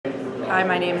Hi,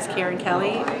 my name is Karen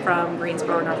Kelly from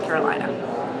Greensboro, North Carolina.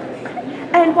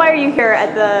 And why are you here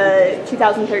at the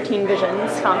 2013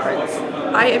 Visions Conference?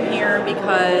 I am here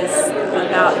because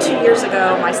about 2 years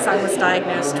ago my son was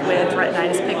diagnosed with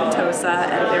retinitis pigmentosa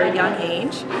at a very young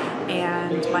age,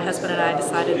 and my husband and I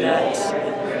decided that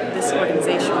this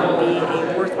organization would be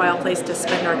a worthwhile place to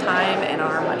spend our time and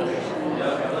our money.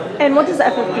 And what does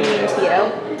FFB mean to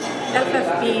you?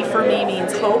 FFB for me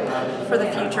means hope for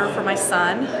the future for my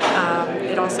son.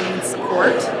 It also means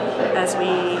support as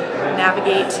we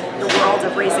navigate the world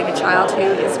of raising a child who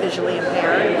is visually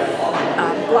impaired.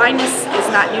 Blindness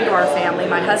is not new to our family.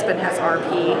 My husband has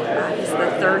RP. He's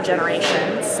the third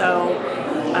generation, so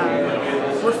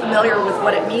we're familiar with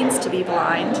what it means to be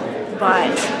blind,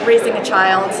 but raising a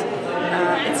child,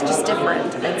 it's just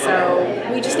different. And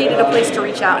so we just needed a place to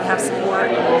reach out and have support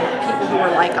and people who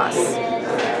are like us.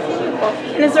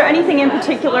 And is there anything in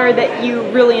particular that you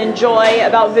really enjoy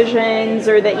about Visions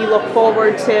or that you look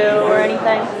forward to or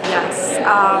anything? Yes.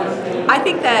 I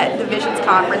think that the Visions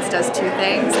Conference does two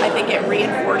things. I think it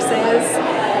reinforces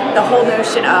the whole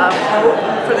notion of hope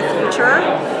for the future,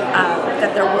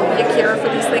 that there will be a cure for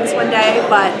these things one day,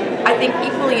 but I think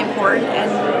equally important,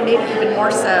 and maybe even more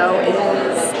so,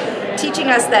 is teaching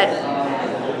us that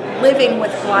living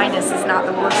with blindness is not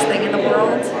the worst thing in the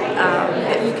world,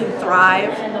 that you can thrive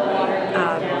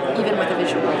even with a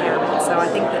visual impairment. So I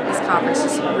think that this conference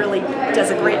just really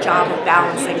does a great job of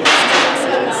balancing those two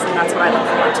messages, and that's what I look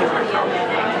forward to when I come.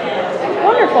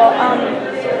 Wonderful.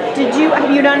 Have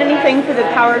you done anything for the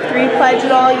Power of Three pledge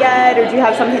at all yet, or do you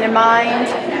have something in mind?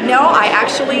 No, I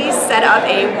actually set up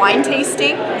a wine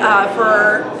tasting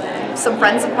for some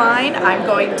friends of mine. I'm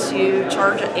going to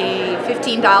charge a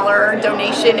 $15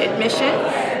 donation admission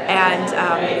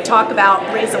and talk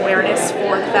about raise awareness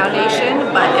for the foundation,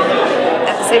 but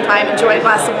at the same time enjoy a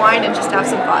glass of wine and just have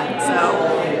some fun. So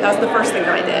that was the first thing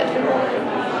that I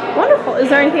did. Wonderful. Is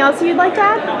there anything else you'd like to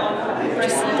add?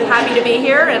 Just happy to be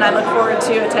here, and I look forward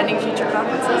to attending future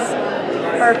conferences.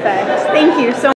 Perfect. Thank you so much.